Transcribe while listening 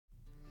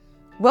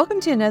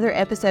Welcome to another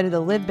episode of the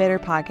Live Better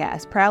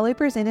podcast, proudly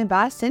presented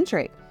by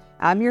Centric.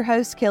 I'm your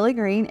host, Kelly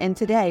Green, and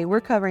today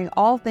we're covering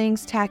all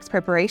things tax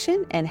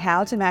preparation and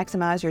how to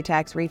maximize your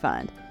tax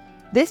refund.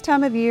 This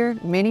time of year,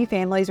 many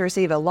families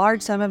receive a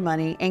large sum of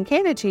money and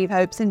can achieve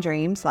hopes and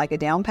dreams like a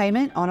down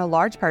payment on a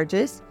large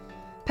purchase,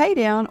 pay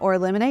down or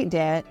eliminate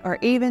debt, or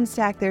even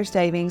stack their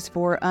savings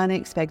for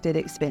unexpected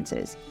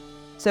expenses.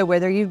 So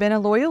whether you've been a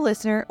loyal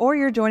listener or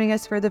you're joining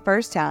us for the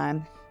first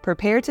time,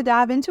 prepare to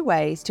dive into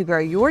ways to grow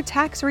your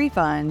tax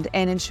refund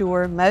and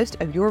ensure most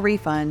of your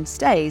refund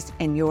stays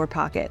in your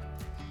pocket.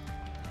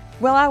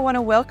 Well, I want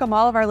to welcome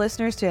all of our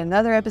listeners to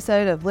another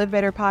episode of Live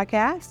Better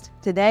Podcast.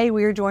 Today,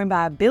 we are joined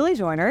by Billy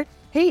Joyner.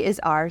 He is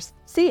our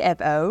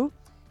CFO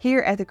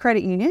here at the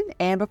credit union.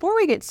 And before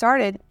we get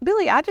started,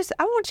 Billy, I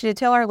want you to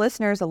tell our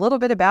listeners a little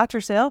bit about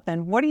yourself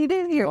and what do you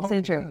do here at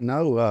Centric?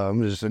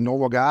 I'm just a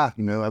normal guy.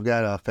 I've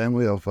got a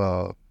family of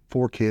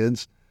 4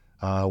 kids.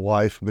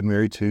 Wife, been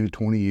married to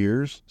 20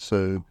 years.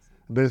 So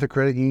I've been at the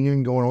credit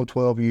union going on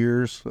 12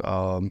 years.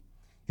 I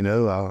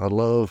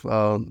love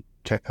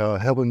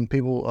helping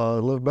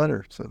people live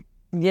better. So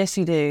yes,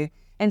 you do.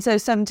 And so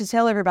something to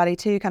tell everybody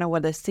too, kind of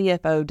what the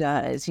CFO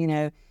does.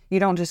 You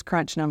don't just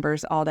crunch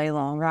numbers all day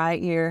long,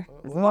 right? You're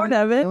part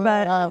of it,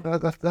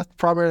 but that's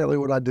primarily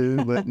what I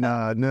do. But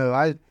no,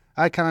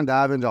 I kind of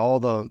dive into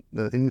all the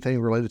anything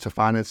related to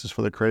finances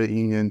for the credit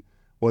union,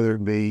 whether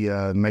it be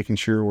making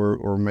sure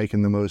we're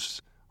making the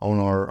most on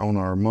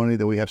our money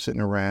that we have sitting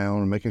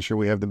around, and making sure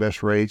we have the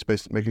best rates,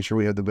 making sure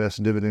we have the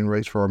best dividend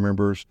rates for our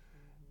members,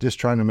 just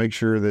trying to make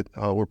sure that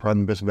we're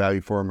providing the best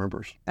value for our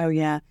members. Oh,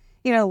 yeah.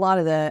 A lot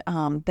of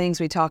the things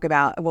we talk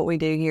about, what we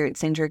do here at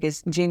Centric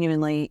is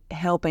genuinely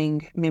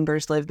helping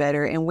members live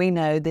better. And we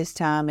know this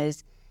time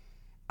is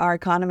our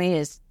economy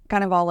is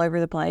kind of all over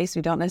the place.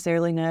 We don't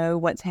necessarily know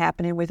what's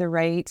happening with the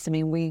rates.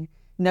 We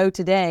know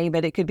today,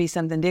 but it could be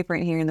something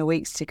different here in the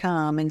weeks to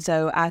come. And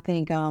so I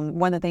think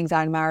one of the things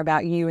I admire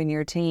about you and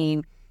your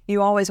team,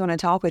 you always want to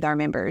talk with our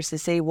members to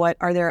see what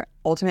are their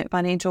ultimate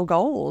financial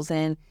goals,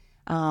 and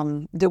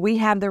do we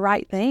have the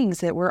right things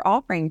that we're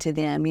offering to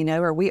them?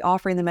 Are we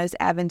offering the most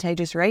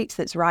advantageous rates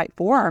that's right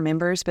for our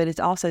members, but it's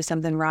also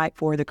something right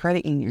for the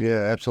credit union?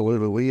 Yeah,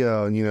 absolutely.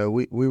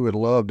 We would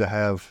love to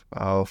have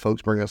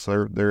folks bring us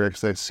their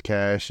excess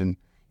cash and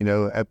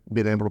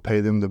being able to pay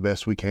them the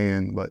best we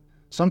can, but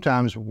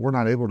sometimes we're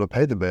not able to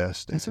pay the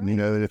best. That's right.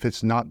 And if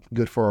it's not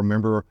good for our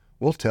member,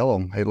 we'll tell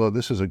them, hey, look,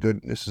 this is a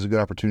good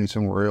opportunity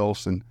somewhere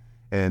else, and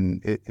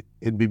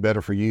it'd be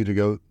better for you to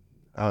go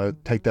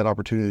take that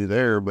opportunity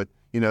there. But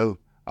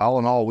all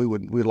in all,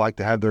 we'd like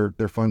to have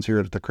their funds here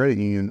at the credit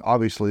union,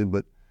 obviously.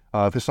 But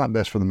if it's not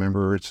best for the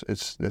member,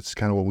 it's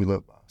kind of what we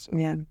live by. So.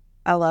 Yeah,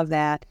 I love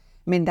that.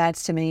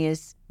 That's to me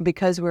is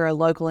because we're a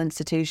local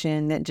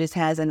institution that just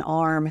has an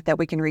arm that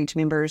we can reach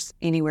members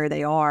anywhere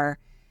they are.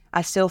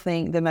 I still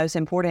think the most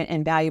important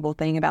and valuable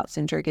thing about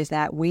Centric is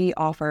that we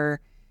offer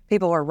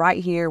people are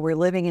right here. We're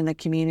living in the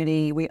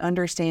community. We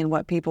understand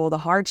the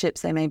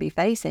hardships they may be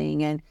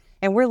facing, and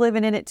we're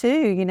living in it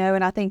too,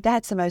 and I think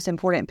that's the most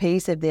important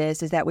piece of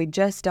this is that we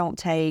just don't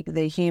take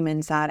the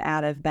human side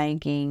out of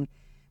banking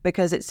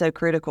because it's so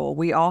critical.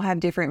 We all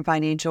have different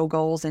financial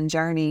goals and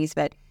journeys,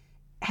 but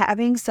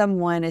having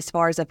someone as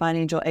far as a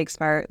financial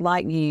expert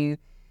like you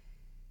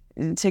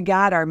to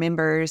guide our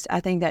members, I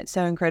think that's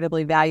so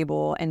incredibly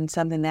valuable and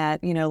something that,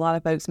 a lot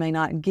of folks may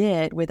not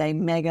get with a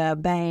mega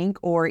bank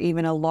or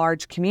even a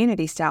large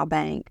community style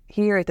bank.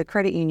 Here at the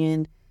credit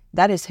union,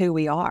 that is who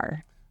we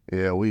are.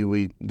 Yeah,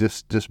 we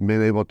just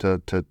been able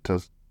to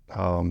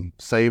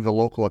save the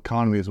local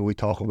economy as we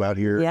talk about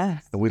here.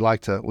 Yes. And we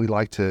like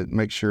to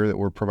make sure that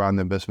we're providing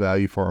the best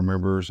value for our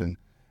members, and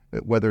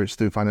whether it's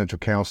through financial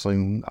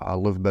counseling,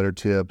 live better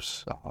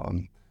tips,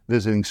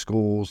 visiting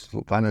schools,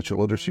 financial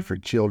literacy for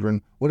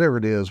children, whatever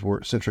it is,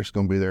 Centric's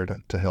going to be there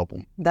to help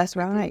them. That's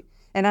right.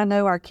 And I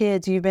know our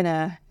kids,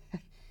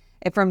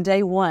 from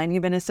day one,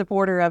 you've been a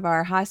supporter of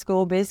our high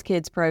school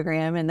BizKids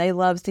program, and they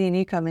love seeing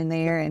you come in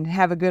there and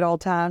have a good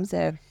old time.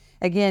 So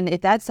again, if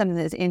that's something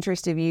that's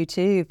interested you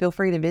too, feel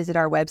free to visit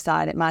our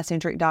website at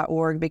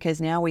mycentric.org, because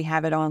now we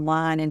have it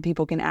online and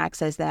people can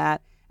access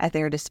that at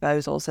their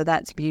disposal. So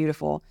that's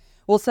beautiful.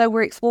 Well, so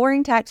we're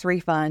exploring tax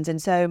refunds,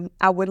 and so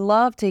I would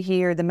love to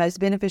hear the most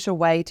beneficial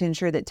way to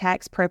ensure that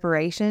tax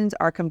preparations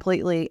are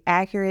completely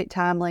accurate,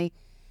 timely,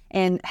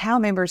 and how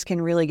members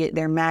can really get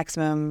their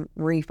maximum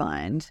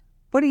refund.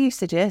 What do you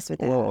suggest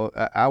with that? Well,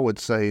 I would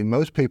say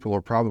most people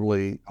are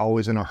probably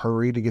always in a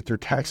hurry to get their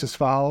taxes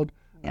filed.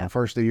 Yeah.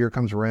 First the year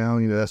comes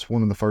around, that's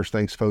one of the first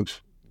things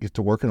folks get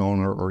to working on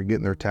or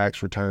getting their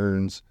tax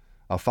returns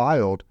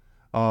filed.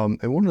 And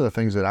one of the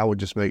things that I would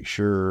just make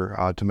sure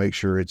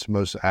it's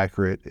most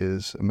accurate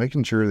is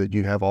making sure that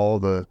you have all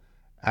the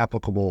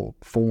applicable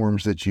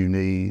forms that you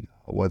need,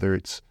 whether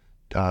it's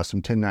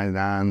some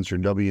 1099s or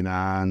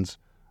W-9s,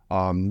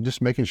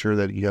 just making sure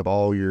that you have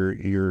all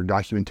your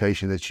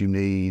documentation that you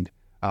need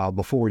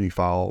before you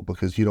file,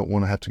 because you don't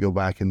want to have to go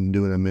back and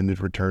do an amended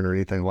return or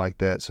anything like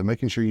that. So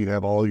making sure you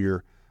have all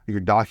your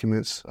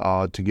documents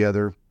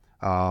together,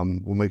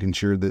 we're making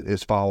sure that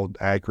it's filed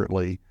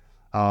accurately.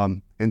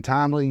 And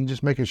timely,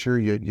 just making sure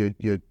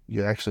you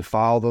actually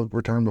file the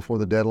return before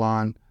the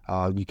deadline.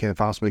 You can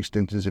file some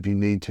extensions if you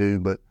need to,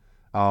 but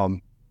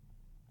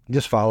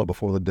just file it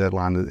before the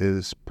deadline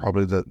is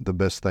probably the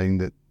best thing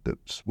that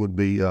would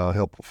be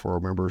helpful for our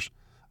members.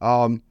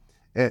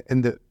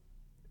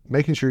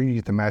 Making sure you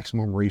get the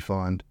maximum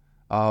refund.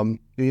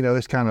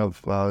 It's kind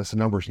of it's a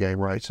numbers game,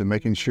 right? So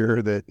making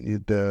sure that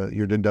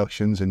your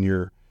deductions and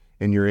your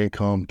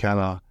income kind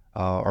of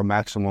are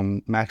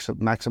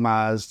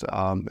maximized.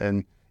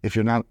 And if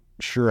you're not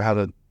sure how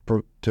to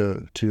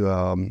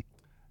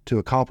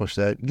accomplish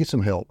that, get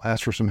some help.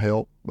 Ask for some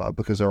help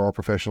because there are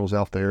professionals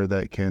out there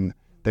that can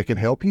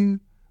help you.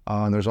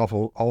 And there's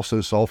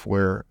also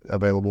software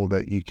available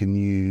that you can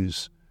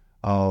use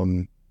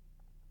to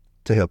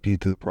help you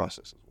through the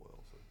process as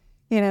well.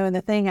 And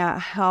the thing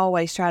I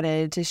always try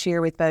to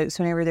share with folks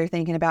whenever they're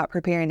thinking about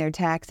preparing their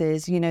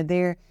taxes,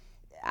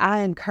 I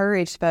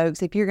encourage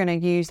folks, if you're going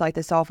to use like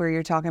the software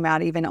you're talking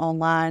about, even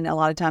online, a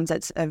lot of times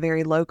that's a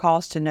very low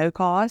cost to no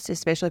cost,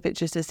 especially if it's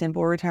just a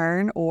simple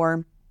return,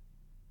 or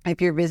if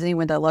you're visiting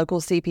with a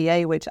local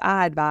CPA, which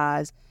I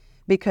advise,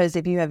 because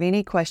if you have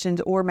any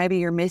questions or maybe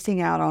you're missing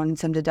out on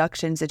some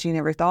deductions that you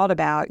never thought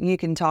about, you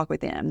can talk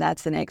with them.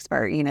 That's an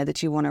expert,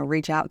 that you want to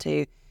reach out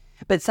to.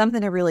 But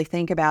something to really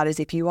think about is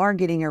if you are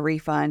getting a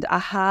refund, I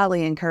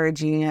highly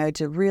encourage you,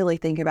 to really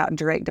think about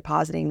direct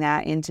depositing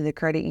that into the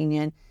credit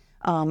union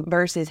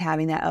versus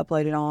having that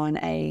uploaded on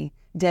a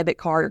debit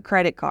card or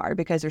credit card,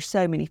 because there's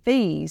so many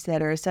fees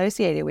that are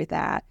associated with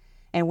that.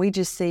 And we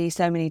just see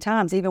so many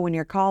times, even when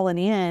you're calling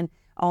in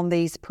on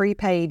these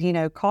prepaid,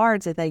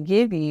 cards that they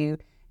give you,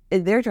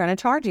 they're trying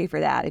to charge you for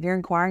that. If you're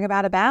inquiring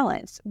about a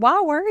balance,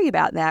 why worry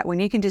about that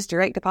when you can just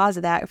direct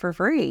deposit that for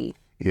free?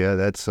 Yeah,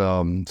 that's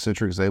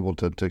Centric is able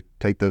to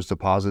take those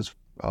deposits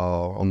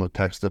on the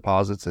tax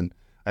deposits and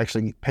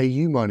actually pay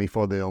you money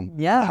for them.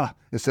 Yeah.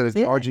 Instead of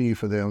charging you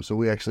for them. So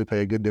we actually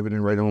pay a good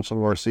dividend rate on some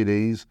of our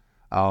CDs.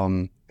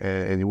 And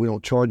we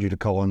don't charge you to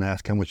call and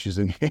ask how much is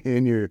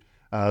in your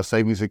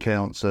savings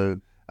account. So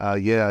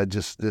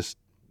just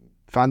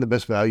find the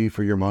best value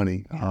for your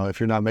money. Yeah. If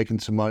you're not making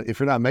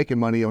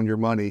money on your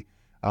money,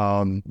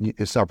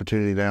 it's an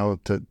opportunity now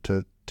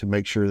to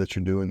make sure that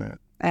you're doing that.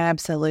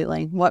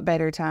 Absolutely. What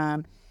better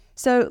time?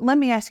 So let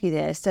me ask you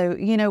this. So,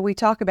 we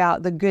talk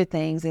about the good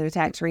things of a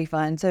tax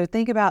refund. So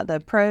think about the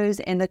pros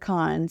and the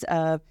cons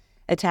of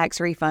a tax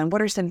refund.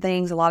 What are some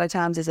things? A lot of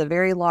times it's a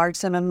very large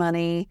sum of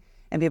money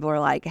and people are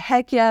like,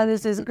 heck yeah,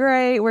 this is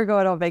great. We're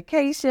going on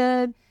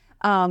vacation.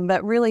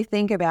 But really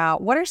think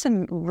about what are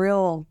some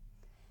real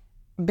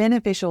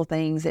beneficial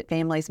things that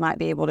families might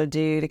be able to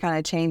do to kind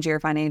of change your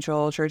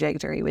financial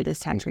trajectory with this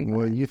tax refund?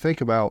 Well, you think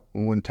about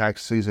when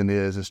tax season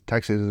is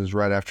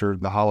right after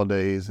the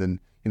holidays, and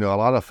a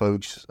lot of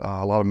folks,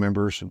 a lot of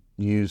members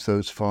use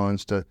those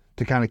funds to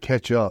kind of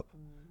catch up,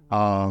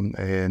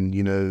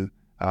 and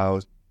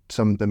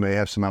some of them may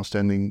have some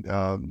outstanding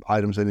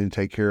items they need to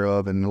take care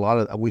of, and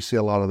we see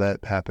a lot of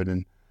that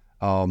happening.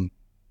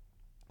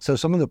 So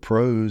some of the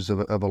pros of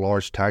a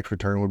large tax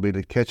return would be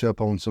to catch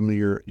up on some of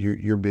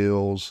your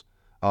bills.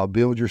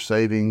 Build your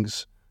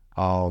savings,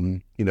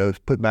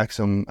 put back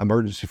some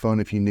emergency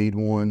fund if you need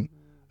one.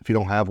 If you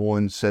don't have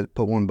one,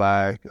 put one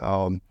back.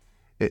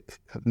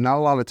 Not a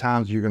lot of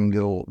times you're going to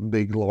get a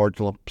big, large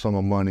lump sum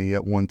of money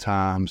at one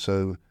time.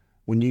 So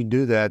when you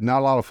do that, not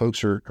a lot of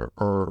folks are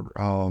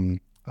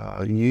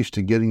used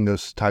to getting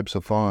those types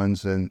of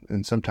funds,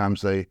 and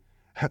sometimes the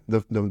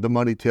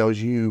money tells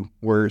you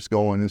where it's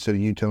going instead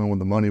of you telling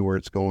the money where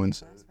it's going.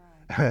 So that's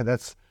right.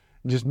 That's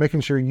just making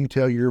sure you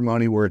tell your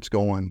money where it's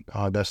going.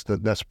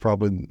 That's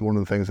probably one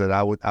of the things that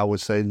I would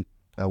say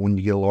when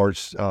you get a large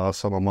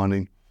sum of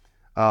money.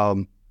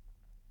 And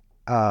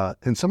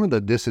some of the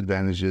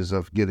disadvantages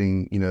of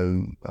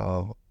getting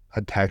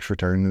a tax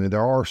return,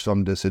 there are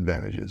some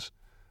disadvantages.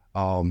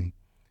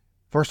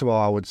 First of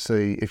all, I would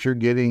say if you're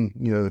getting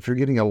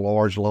a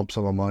large lump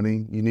sum of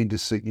money, you need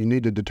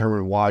to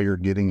determine why you're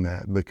getting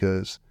that,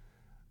 because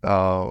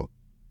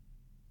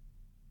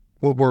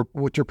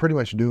what you're pretty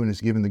much doing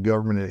is giving the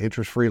government an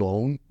interest-free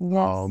loan.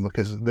 Yes.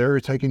 Because they're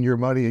taking your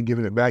money and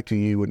giving it back to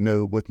you with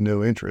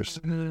no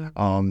interest.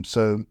 Mm-hmm.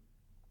 So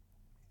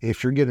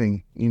if you're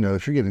getting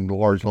a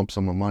large lump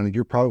sum of money,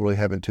 you're probably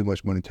having too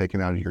much money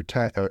taken out of your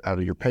out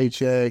of your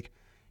paycheck.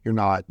 Your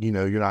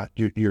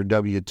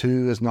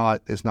W-2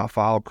 is not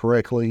filed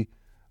correctly.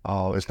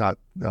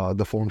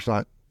 The form's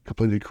not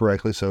completed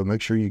correctly. So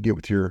make sure you get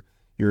with your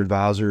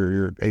advisor or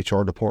your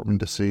HR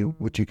department to see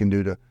what you can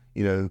do to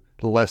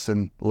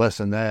lessen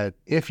that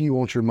if you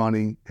want your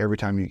money every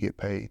time you get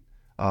paid.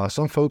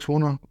 Some folks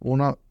want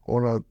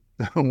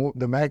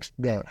the max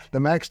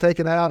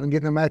taken out and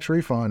getting a max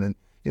refund, and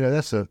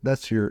that's a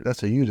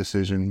you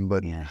decision.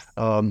 But yes.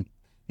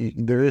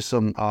 There is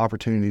some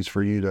opportunities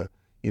for you to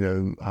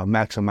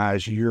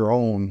maximize your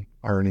own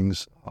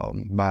earnings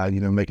by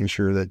making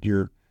sure that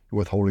your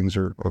withholdings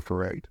are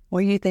correct.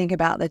 Well, you think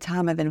about the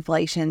time of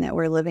inflation that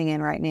we're living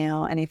in right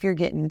now, and if you're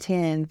getting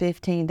 $10,000,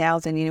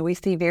 $15,000, we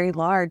see very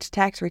large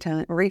tax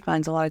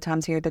refunds a lot of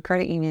times here at the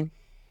credit union,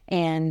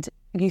 and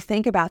you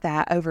think about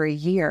that over a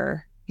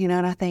year,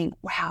 and I think,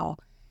 wow,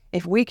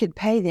 if we could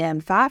pay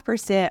them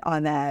 5%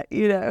 on that,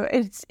 you're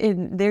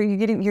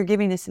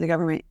giving this to the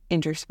government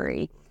interest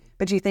free.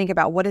 But you think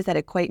about, what does that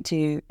equate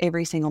to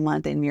every single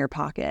month in your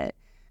pocket?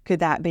 Could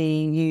that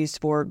be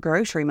used for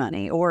grocery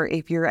money? Or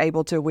if you're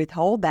able to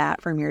withhold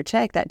that from your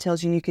check, that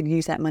tells you could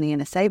use that money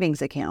in a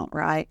savings account,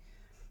 right?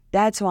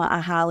 That's why I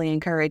highly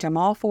encourage. I'm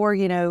all for,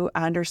 I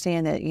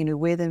understand that,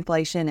 with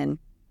inflation and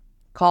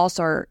costs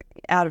are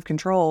out of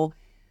control,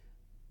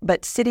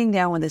 but sitting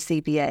down with a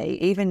CPA,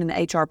 even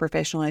an HR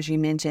professional, as you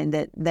mentioned,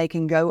 that they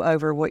can go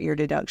over what your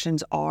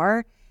deductions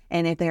are.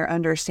 And if they're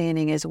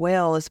understanding as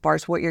well, as far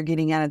as what you're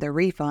getting out of the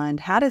refund,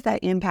 how does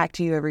that impact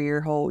you over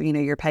your whole,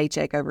 your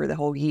paycheck over the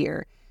whole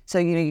year? So,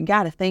 you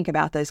got to think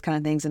about those kind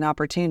of things and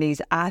opportunities.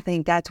 I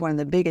think that's one of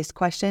the biggest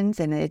questions,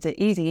 and it's an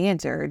easy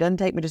answer. It doesn't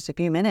take me just a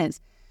few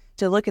minutes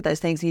to look at those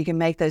things so you can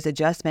make those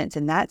adjustments.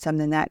 And that's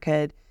something that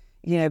could,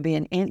 be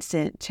an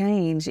instant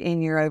change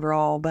in your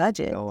overall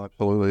budget. Oh,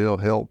 absolutely.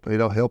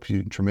 It'll help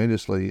you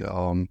tremendously.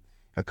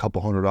 A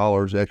couple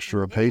 $100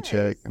 extra a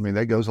paycheck. I mean,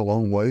 that goes a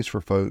long ways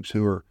for folks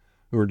who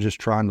are just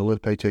trying to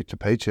live paycheck to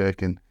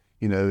paycheck. And,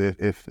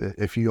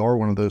 if you are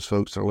one of those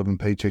folks that are living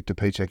paycheck to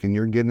paycheck and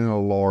you're getting a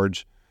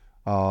large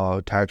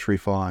tax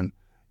refund,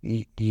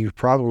 you've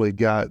probably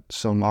got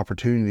some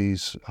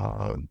opportunities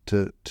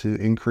to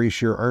increase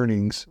your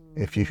earnings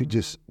if you could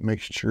just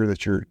make sure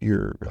that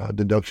your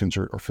deductions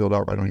are filled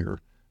out right on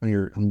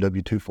your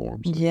W-2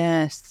 forms.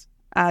 Yes,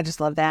 I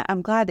just love that.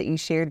 I'm glad that you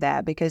shared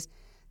that, because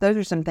those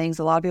are some things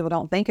a lot of people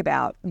don't think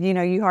about.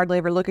 You hardly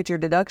ever look at your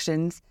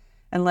deductions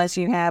unless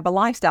you have a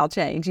lifestyle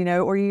change,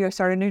 or you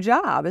start a new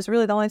job. It's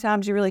really the only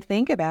times you really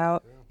think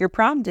about, you're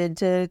prompted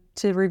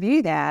to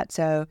review that.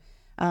 So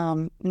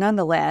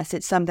nonetheless,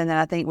 it's something that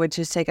I think would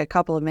just take a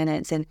couple of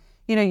minutes. And,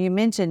 you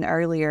mentioned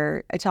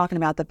earlier talking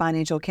about the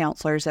financial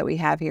counselors that we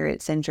have here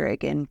at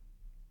Centric, and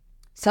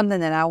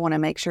something that I want to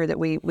make sure that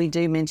we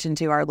do mention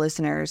to our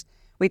listeners.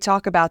 We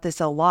talk about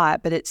this a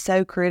lot, but it's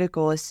so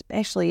critical,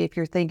 especially if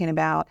you're thinking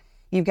about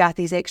you've got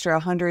these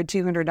extra $100,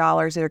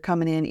 $200 that are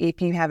coming in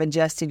if you have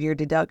adjusted your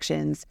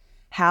deductions.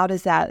 How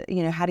does that,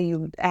 how do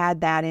you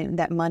add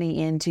that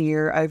money into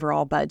your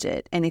overall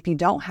budget? And if you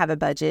don't have a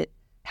budget,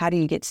 how do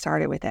you get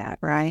started with that,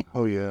 right?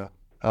 Oh, yeah.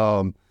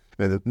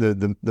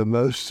 The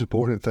most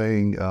important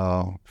thing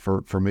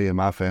for me and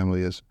my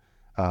family is,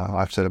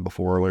 I've said it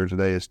before earlier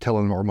today, is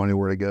telling our money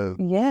where to go.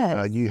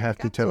 Yes. You have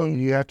to tell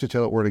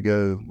it where to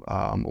go,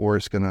 or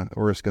it's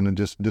gonna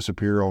just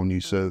disappear on you.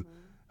 So,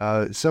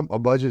 a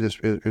budget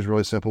is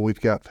really simple.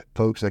 We've got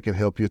folks that can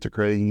help you at the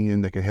credit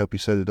union that can help you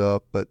set it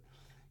up, but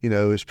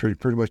it's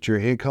pretty much your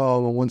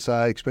income on one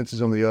side,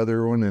 expenses on the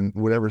other one, and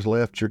whatever's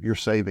left, you're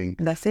saving.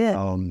 That's it.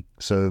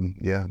 So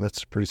yeah,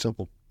 that's pretty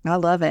simple. I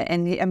love it.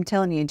 And I'm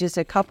telling you, just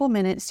a couple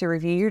minutes to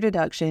review your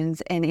deductions,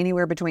 and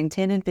anywhere between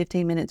 10 and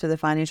 15 minutes with a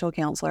financial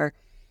counselor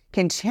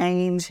can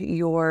change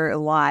your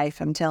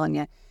life. I'm telling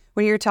you.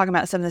 When you're talking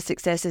about some of the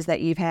successes that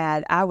you've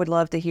had, I would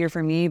love to hear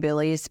from you,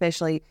 Billy,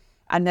 especially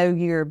I know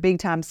you're a big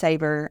time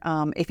saver.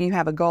 If you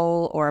have a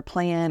goal or a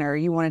plan, or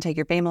you want to take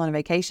your family on a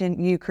vacation,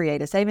 you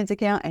create a savings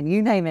account and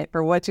you name it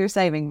for what you're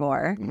saving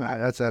for.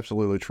 That's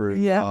absolutely true.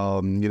 Yeah.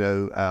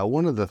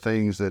 One of the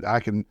things that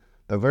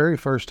the very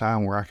first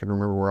time where I can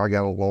remember where I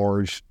got a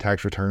large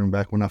tax return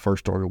back when I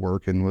first started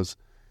working was,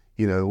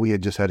 we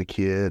had just had a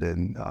kid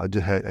and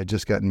had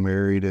just gotten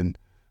married, and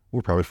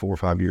we're probably 4 or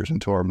 5 years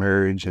into our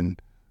marriage, and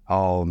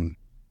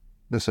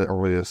this is the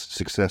earliest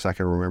success I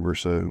can remember.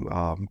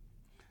 So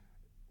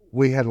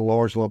we had a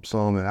large lump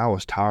sum, and I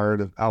was tired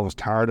of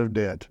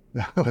debt.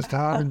 I was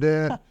tired of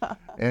debt,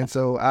 and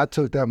so I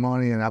took that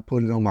money and I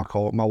put it on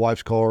my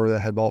wife's car that I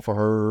had bought for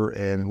her,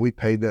 and we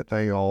paid that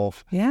thing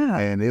off. Yeah,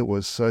 and it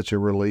was such a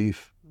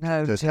relief.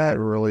 Such as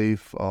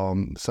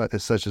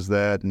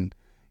that, and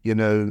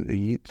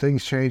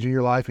things change in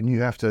your life, and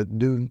you have to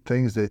do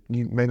things that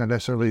you may not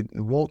necessarily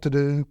want to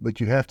do, but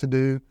you have to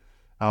do.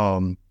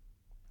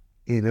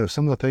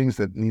 Some of the things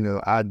that,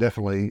 I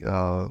definitely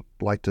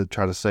like to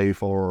try to save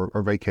for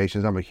are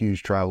vacations. I'm a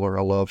huge traveler.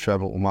 I love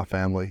traveling with my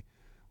family.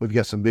 We've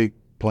got some big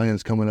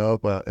plans coming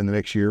up in the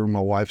next year.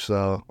 My wife's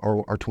our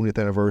 20th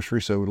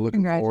anniversary, so we're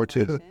looking forward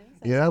to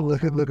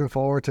looking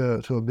forward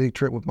to a big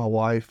trip with my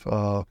wife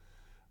out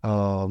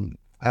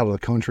of the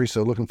country.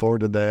 So looking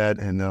forward to that,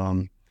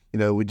 and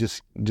we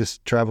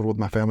just traveled with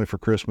my family for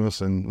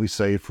Christmas, and we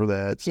saved for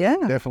that. So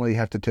definitely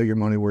have to tell your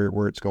money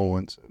where it's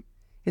going. So.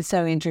 It's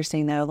so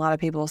interesting, though. A lot of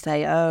people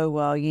say, oh,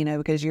 well,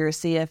 because you're a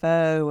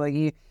CFO, well,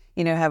 you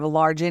have a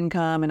large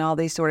income and all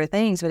these sort of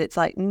things. But it's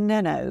like,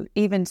 no.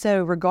 Even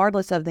so,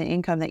 regardless of the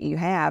income that you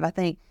have, I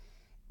think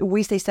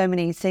we see so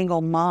many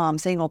single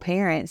moms, single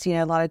parents,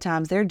 a lot of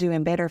times they're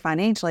doing better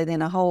financially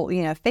than a whole,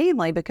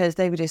 family, because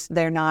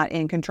they're not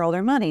in control of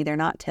their money. They're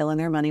not telling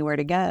their money where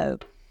to go.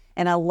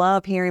 And I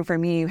love hearing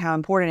from you how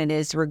important it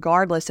is,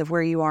 regardless of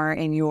where you are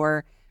in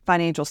your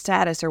financial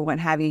status or what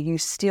have you, you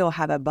still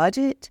have a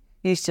budget.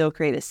 You still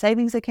create a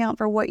savings account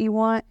for what you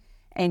want,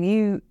 and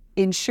you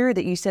ensure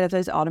that you set up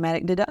those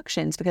automatic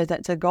deductions, because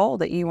that's a goal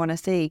that you want to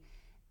see.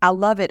 I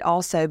love it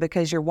also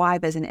because your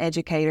wife as an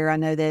educator, I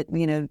know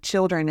that,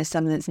 children is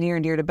something that's near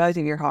and dear to both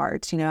of your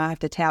hearts. I have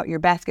to tout your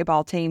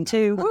basketball team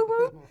too. Woo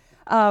woo.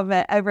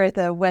 Over at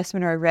the West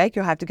Monroe Rec,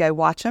 you'll have to go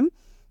watch them.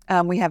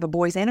 We have a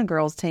boys and a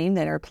girls team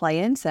that are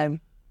playing, so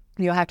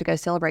you'll have to go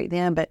celebrate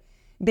them. But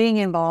being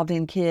involved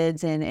in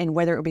kids and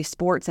whether it be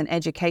sports and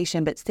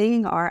education, but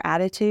seeing our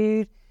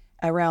attitude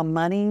around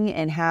money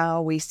and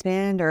how we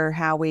spend or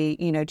how we,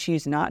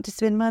 choose not to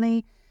spend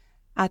money,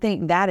 I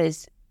think that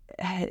is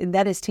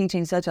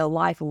teaching such a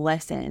life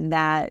lesson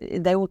that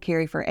they will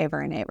carry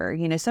forever and ever.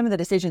 Some of the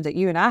decisions that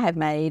you and I have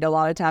made, a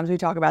lot of times we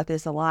talk about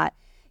this a lot,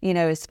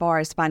 as far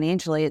as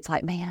financially, it's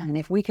like, man,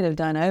 if we could have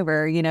done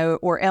over,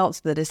 or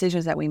else the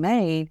decisions that we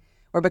made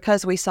or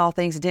because we saw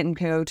things that didn't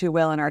go too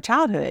well in our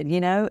childhood,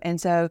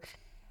 and so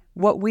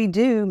what we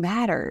do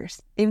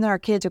matters, even though our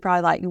kids are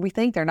probably like, we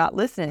think they're not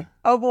listening.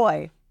 Oh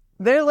boy,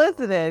 they're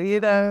listening,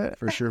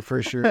 For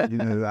sure.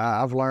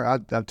 I've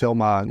learned, I tell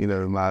my,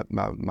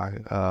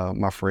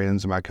 my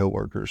friends and my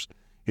coworkers,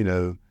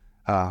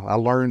 I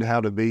learned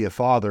how to be a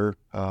father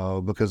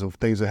because of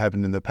things that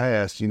happened in the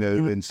past,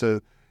 and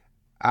so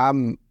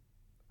I'm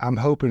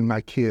hoping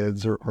my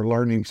kids are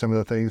learning some of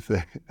the things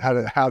that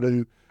how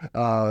to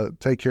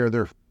take care of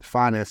their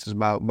finances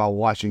by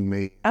watching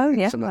me. Oh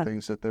yeah, some of the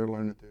things that they're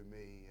learning through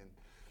me,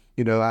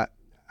 and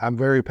I'm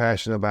very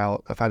passionate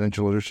about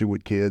financial literacy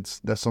with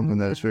kids. That's something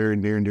that's very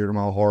near and dear to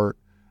my heart.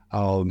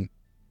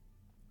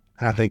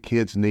 I think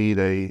kids need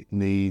a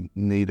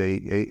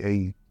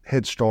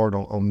head start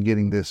on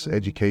getting this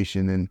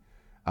education, and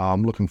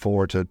I'm looking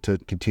forward to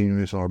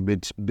continuing this on our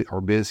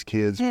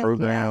BizKids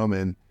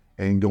program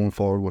and going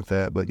forward with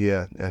that. But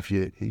yeah, if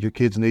your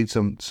kids need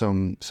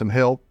some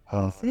help,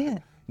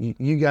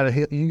 you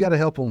gotta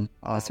help them.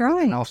 That's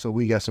right. And also,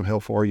 we got some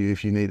help for you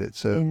if you need it.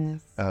 So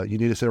you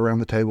need to sit around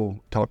the table,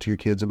 talk to your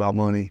kids about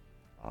money.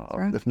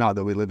 Right. If not,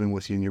 they'll be living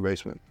with you in your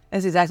basement.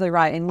 That's exactly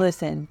right. And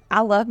listen,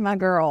 I love my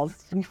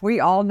girls. We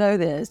all know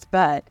this,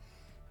 but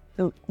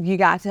you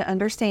got to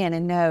understand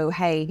and know,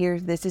 hey,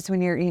 this is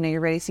when you're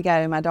ready to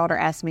go. My daughter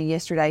asked me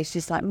yesterday,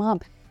 she's like, Mom,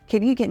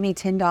 can you get me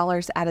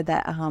 $10 out of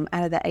that out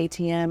of the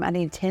ATM? I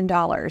need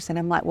 $10. And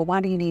I'm like, well,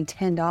 why do you need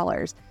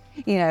 $10?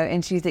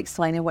 And she's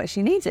explaining what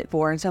she needs it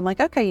for. And so I'm like,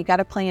 okay, you got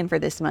to plan for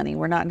this money.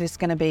 We're not just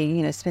going to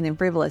be, spending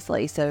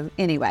frivolously. So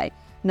anyway,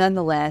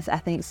 nonetheless, I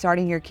think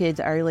starting your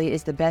kids early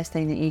is the best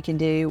thing that you can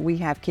do. We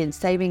have kids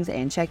savings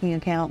and checking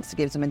accounts,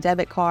 gives them a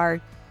debit card,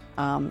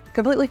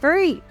 completely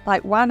free.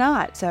 Like, why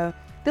not? So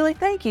Billy,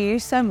 thank you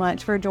so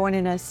much for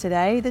joining us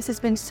today. This has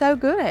been so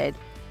good.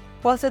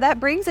 Well, so that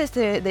brings us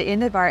to the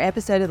end of our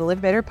episode of the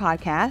Live Better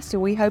podcast.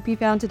 We hope you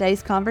found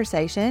today's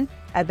conversation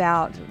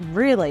about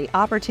really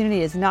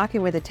opportunity is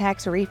knocking with a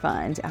tax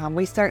refund.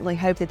 We certainly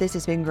hope that this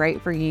has been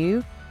great for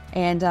you.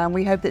 And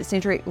we hope that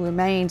Centric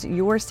remains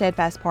your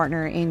steadfast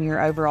partner in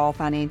your overall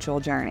financial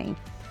journey.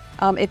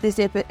 If this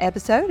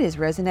episode has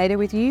resonated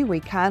with you, we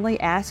kindly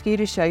ask you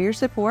to show your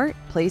support.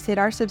 Please hit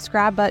our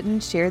subscribe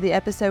button, share the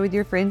episode with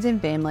your friends and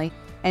family,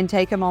 and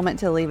take a moment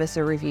to leave us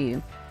a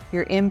review.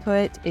 Your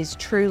input is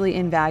truly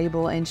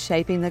invaluable in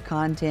shaping the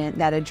content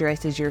that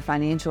addresses your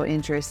financial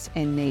interests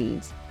and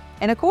needs.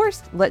 And of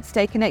course, let's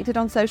stay connected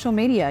on social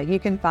media. You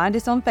can find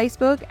us on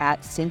Facebook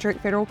at Centric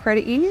Federal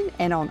Credit Union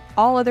and on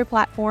all other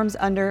platforms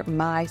under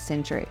My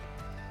Centric.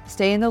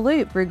 Stay in the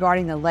loop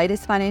regarding the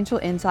latest financial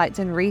insights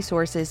and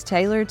resources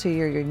tailored to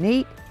your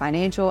unique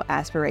financial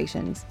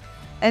aspirations.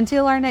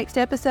 Until our next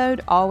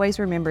episode, always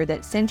remember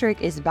that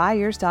Centric is by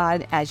your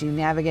side as you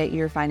navigate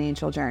your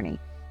financial journey.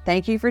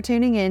 Thank you for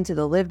tuning in to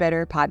the Live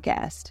Better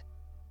podcast.